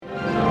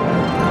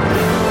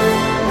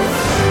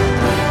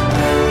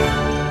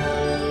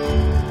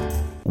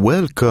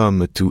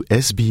Welcome to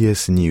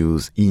SBS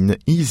News in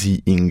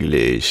Easy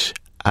English.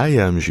 I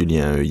am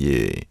Julien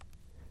Heuillet.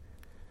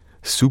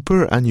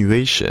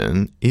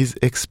 Superannuation is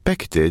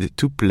expected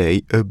to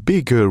play a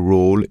bigger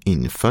role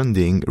in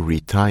funding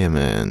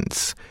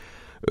retirements,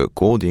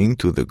 according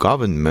to the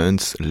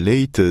government's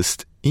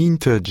latest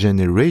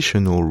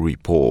intergenerational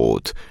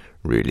report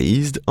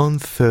released on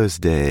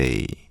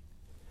Thursday.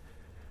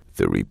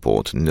 The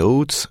report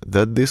notes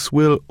that this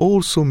will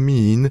also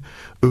mean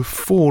a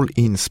fall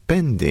in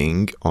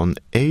spending on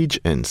age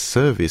and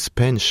service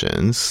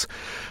pensions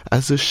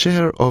as a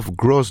share of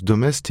gross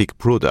domestic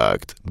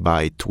product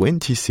by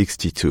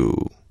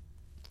 2062.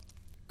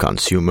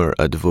 Consumer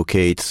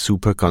advocate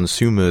Super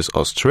Consumers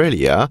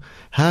Australia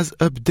has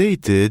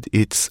updated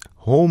its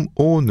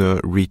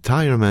homeowner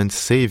retirement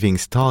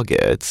savings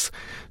targets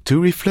to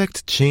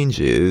reflect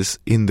changes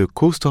in the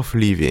cost of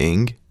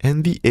living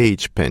and the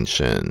age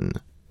pension.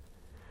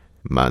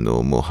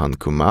 Mano Mohan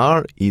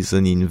Kumar is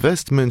an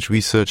investment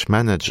research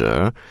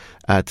manager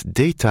at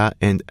data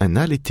and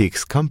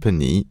analytics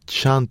company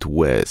Chant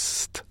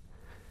West.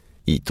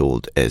 He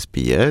told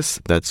SBS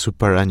that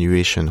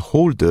superannuation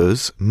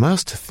holders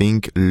must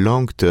think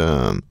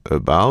long-term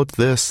about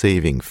their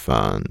saving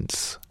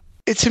funds.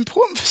 It's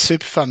important for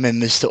super fund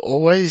members to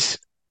always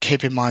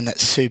keep in mind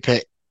that super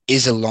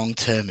is a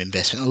long-term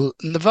investment.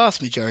 And the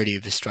vast majority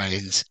of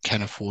Australians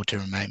can afford to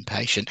remain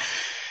patient.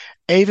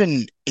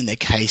 Even in the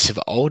case of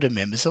older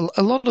members,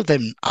 a lot of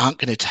them aren't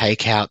going to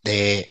take out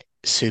their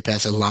super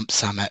as a lump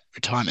sum at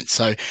retirement.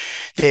 So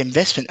their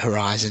investment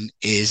horizon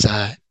is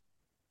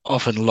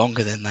often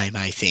longer than they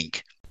may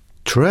think.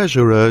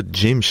 Treasurer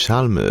Jim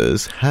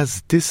Chalmers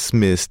has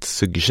dismissed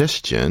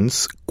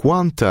suggestions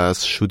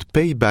Qantas should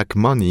pay back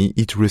money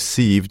it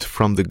received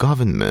from the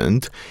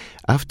government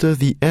after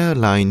the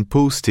airline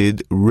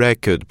posted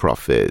record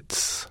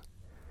profits.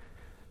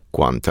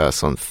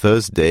 Qantas on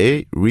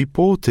Thursday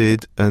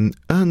reported an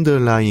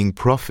underlying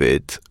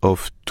profit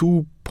of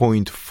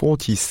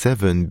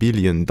 $2.47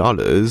 billion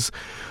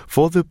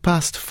for the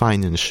past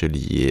financial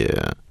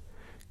year,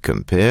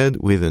 compared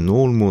with an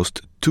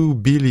almost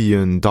 $2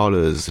 billion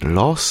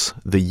loss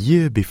the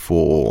year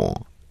before.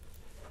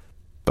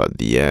 But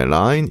the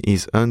airline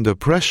is under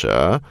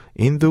pressure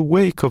in the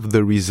wake of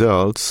the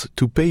results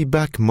to pay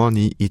back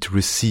money it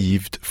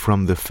received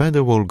from the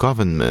federal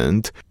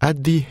government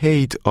at the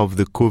height of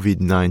the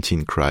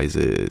COVID-19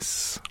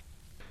 crisis.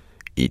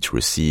 It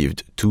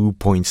received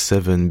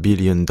 $2.7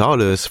 billion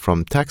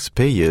from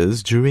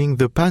taxpayers during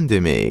the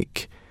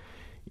pandemic,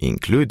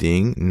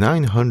 including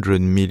 $900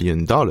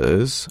 million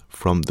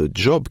from the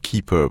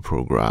JobKeeper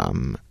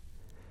program.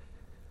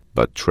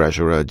 But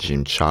Treasurer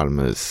Jim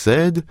Chalmers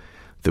said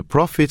the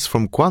profits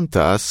from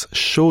Qantas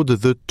showed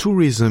the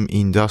tourism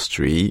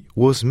industry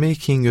was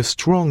making a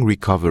strong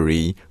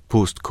recovery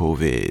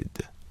post-COVID.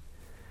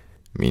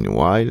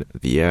 Meanwhile,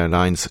 the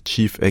airline's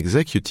chief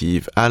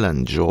executive,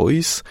 Alan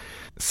Joyce,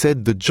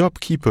 said the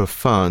JobKeeper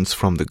funds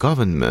from the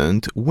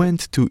government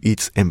went to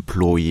its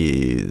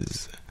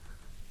employees.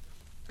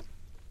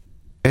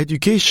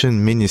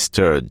 Education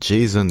Minister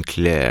Jason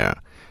Clare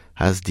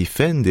has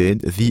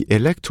defended the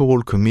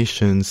Electoral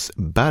Commission's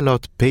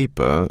ballot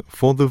paper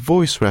for the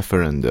voice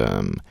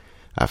referendum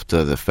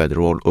after the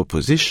federal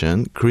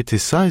opposition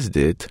criticized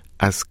it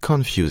as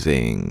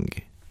confusing.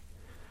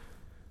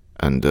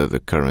 Under the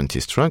current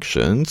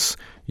instructions,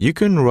 you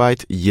can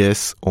write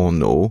yes or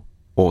no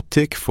or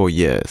tick for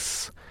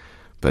yes,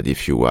 but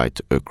if you write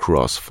a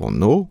cross for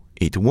no,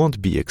 it won't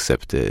be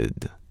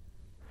accepted.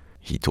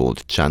 He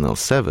told Channel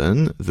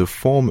 7 the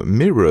form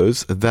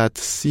mirrors that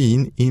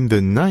seen in the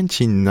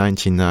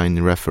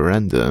 1999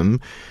 referendum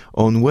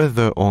on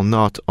whether or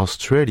not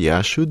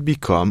Australia should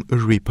become a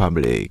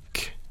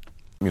republic.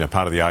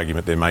 Part of the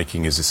argument they're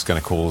making is this is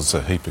going to cause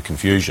a heap of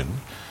confusion.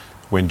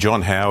 When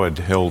John Howard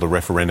held a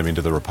referendum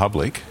into the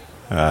republic,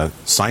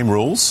 same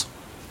rules,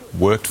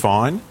 worked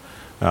fine.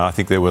 I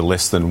think there were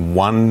less than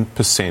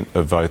 1%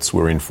 of votes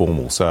were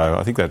informal. So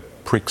I think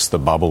that pricks the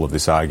bubble of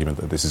this argument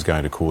that this is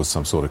going to cause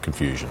some sort of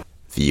confusion.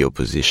 The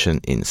opposition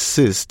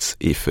insists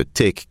if a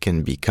tick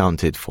can be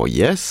counted for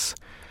yes,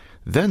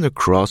 then a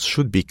cross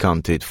should be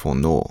counted for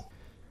no.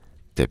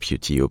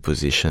 Deputy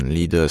Opposition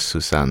Leader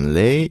Susan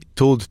Ley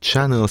told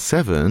Channel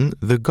 7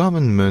 the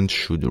government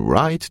should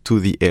write to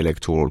the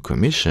Electoral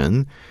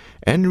Commission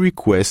and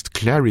request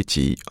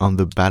clarity on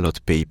the ballot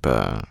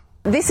paper.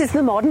 This is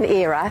the modern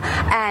era,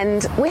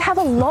 and we have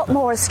a lot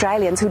more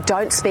Australians who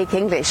don't speak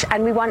English,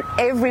 and we want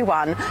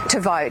everyone to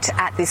vote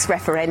at this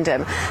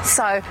referendum.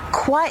 So,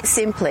 quite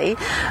simply,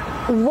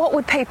 what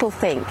would people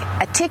think?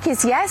 A tick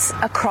is yes,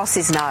 a cross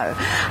is no.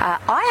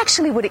 I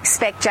actually would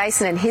expect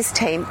Jason and his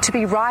team to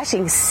be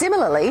writing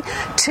similarly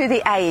to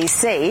the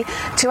AEC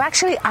to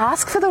actually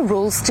ask for the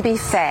rules to be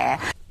fair.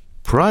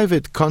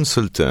 Private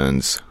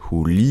consultants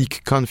who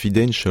leak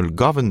confidential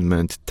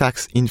government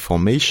tax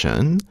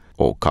information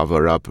or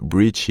cover up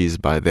breaches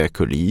by their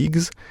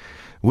colleagues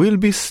will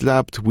be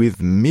slapped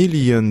with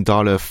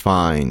million-dollar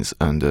fines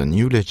under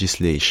new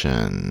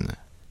legislation.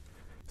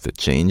 The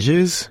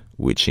changes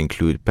which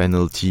include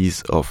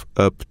penalties of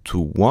up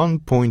to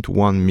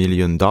 $1.1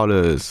 million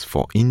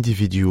for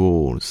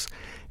individuals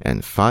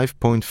and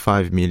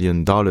 $5.5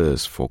 million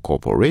for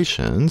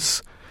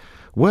corporations,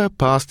 were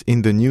passed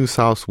in the New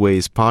South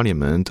Wales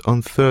Parliament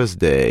on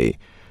Thursday,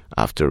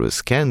 after a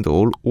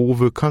scandal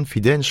over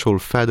confidential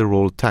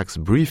federal tax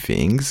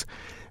briefings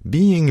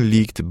being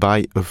leaked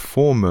by a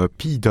former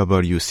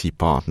PwC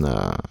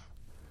partner.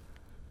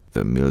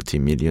 The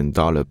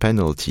multi-million-dollar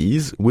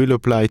penalties will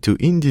apply to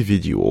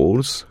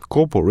individuals,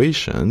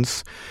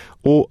 corporations,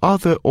 or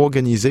other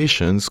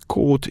organizations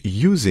caught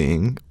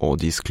using or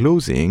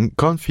disclosing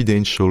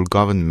confidential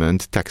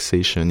government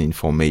taxation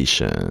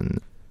information.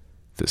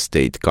 The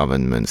state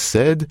government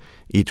said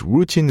it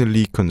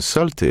routinely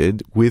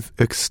consulted with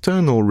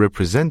external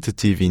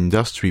representative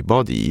industry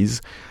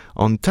bodies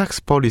on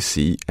tax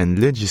policy and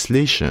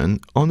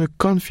legislation on a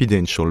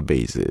confidential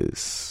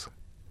basis.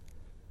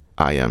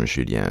 I am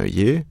Julien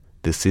Heuillet.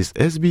 This is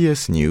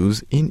SBS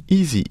News in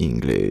Easy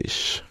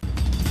English.